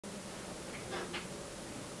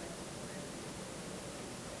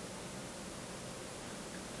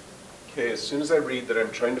Okay, as soon as I read that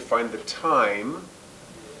I'm trying to find the time,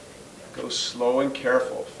 go slow and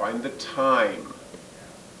careful. Find the time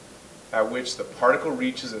at which the particle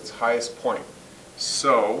reaches its highest point.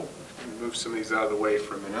 So, move some of these out of the way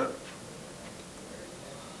for a minute.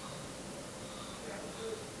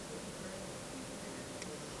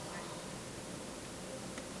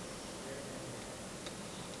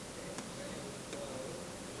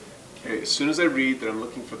 Okay, as soon as I read that I'm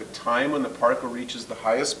looking for the time when the particle reaches the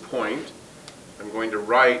highest point, I'm going to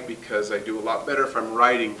write because I do a lot better if I'm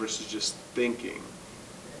writing versus just thinking.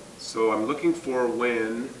 So I'm looking for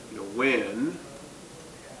when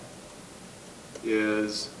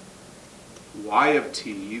is y of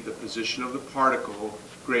t, the position of the particle,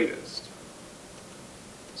 greatest.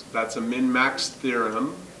 So that's a min-max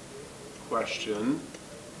theorem question.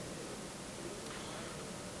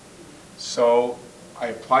 So I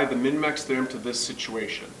applied the min-max theorem to this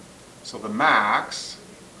situation. So the max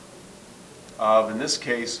of, in this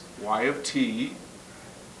case, y of t,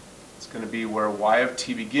 it's going to be where y of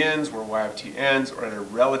t begins, where y of t ends, or at a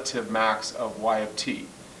relative max of y of t.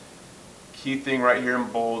 Key thing right here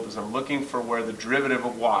in bold is I'm looking for where the derivative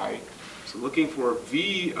of y, so looking for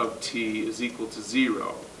v of t is equal to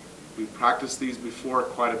 0. We practiced these before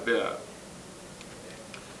quite a bit.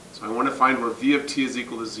 So I want to find where v of t is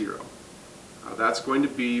equal to 0. That's going to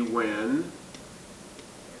be when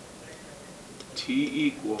t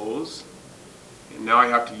equals, and now I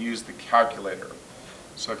have to use the calculator.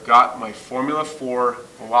 So I've got my formula for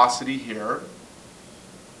velocity here.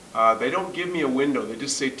 They don't give me a window, they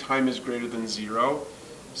just say time is greater than 0.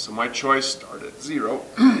 So my choice start at 0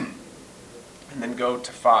 and then go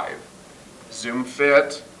to 5. Zoom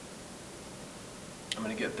fit. I'm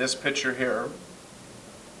going to get this picture here.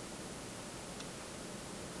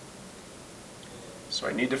 So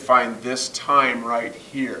I need to find this time right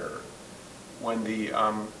here when the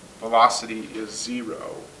velocity is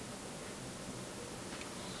 0.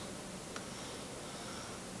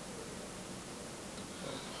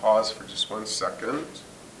 Pause for just 1 second.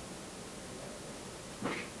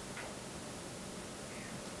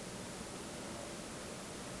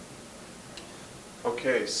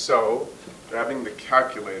 Okay, so grabbing the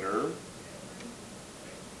calculator,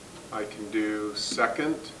 I can do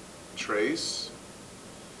second trace.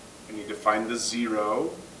 I need to find the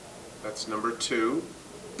 0. That's number 2.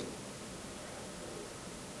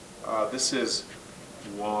 This is,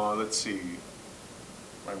 well, let's see,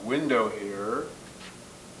 my window here.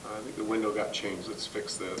 I think the window got changed. Let's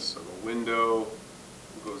fix this. So the window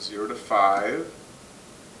will go 0 to 5.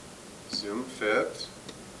 Zoom fit.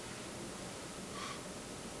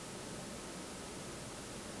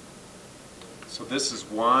 So this is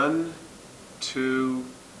 1, 2,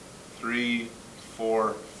 3,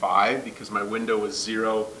 4, 5 because my window is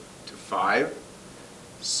 0 to 5.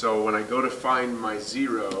 So when I go to find my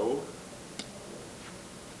 0,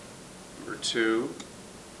 number 2,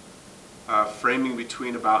 framing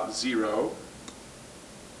between about 0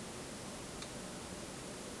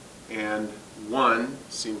 and 1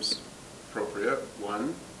 seems appropriate,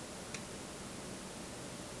 1.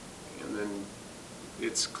 And then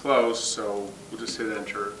it's close, so we'll just hit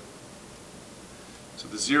enter. So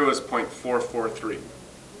the 0 is 0.443.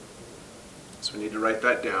 So we need to write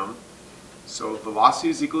that down. So velocity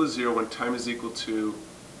is equal to 0 when time is equal to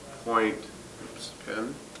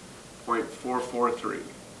 0.443.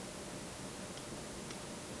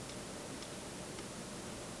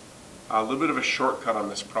 A little bit of a shortcut on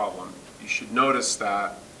this problem. You should notice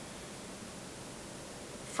that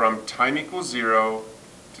from time equals 0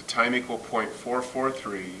 to time equal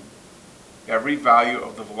 0.443, every value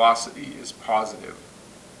of the velocity is positive.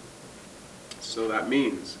 So that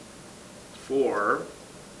means for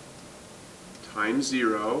time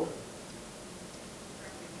 0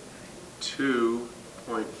 to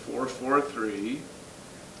 0.443,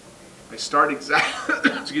 I start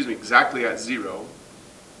exactly at 0,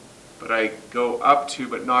 but I go up to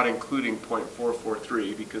but not including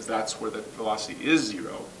 0.443 because that's where the velocity is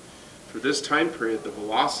 0. For this time period, the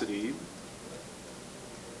velocity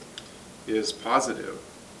is positive.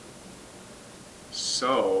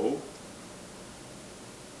 So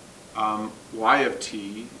y of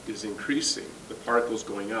t is increasing. The particle's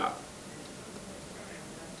going up.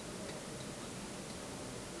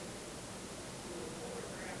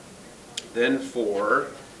 Then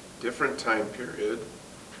for different time period,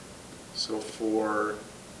 so for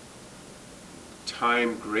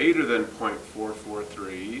time greater than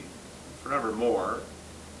 0.443, forevermore,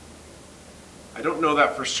 I don't know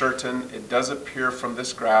that for certain. It does appear from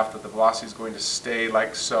this graph that the velocity is going to stay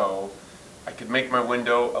like so. I could make my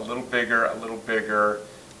window a little bigger,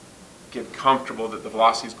 get comfortable that the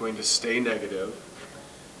velocity is going to stay negative.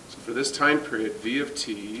 So for this time period, v of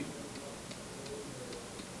t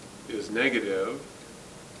is negative.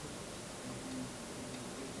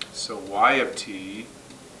 So y of t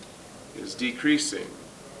is decreasing.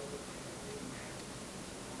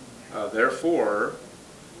 Therefore,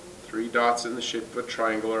 3 dots in the shape of a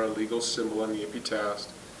triangle are a legal symbol on the AP test.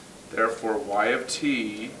 Therefore, y of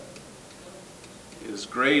t is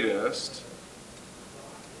greatest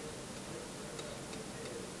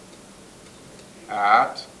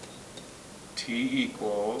at t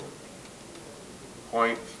equal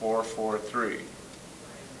 0.443.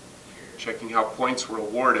 Checking how points were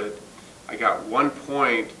awarded, I got 1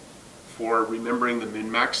 point for remembering the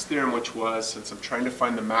min-max theorem, which was, since I'm trying to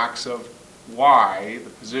find the max of y, the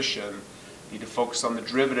position, I need to focus on the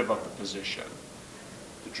derivative of the position.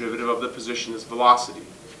 The derivative of the position is velocity.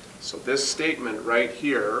 So this statement right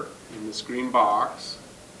here in this green box,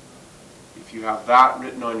 if you have that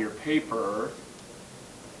written on your paper,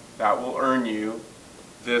 that will earn you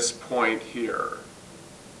this point here.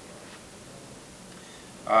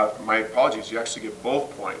 My apologies, you actually get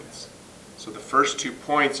both points. So the first 2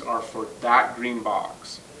 points are for that green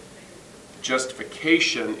box.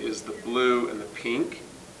 Justification is the blue and the pink.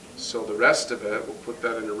 So the rest of it, we'll put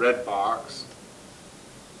that in a red box.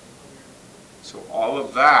 So all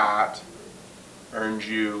of that earns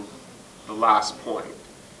you the last point.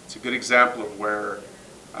 It's a good example of where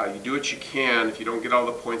you do what you can. If you don't get all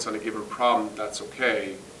the points on a given problem, that's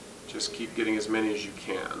okay. Just keep getting as many as you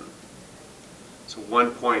can. So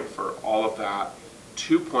 1 point for all of that,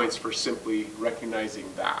 2 points for simply recognizing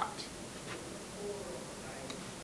that.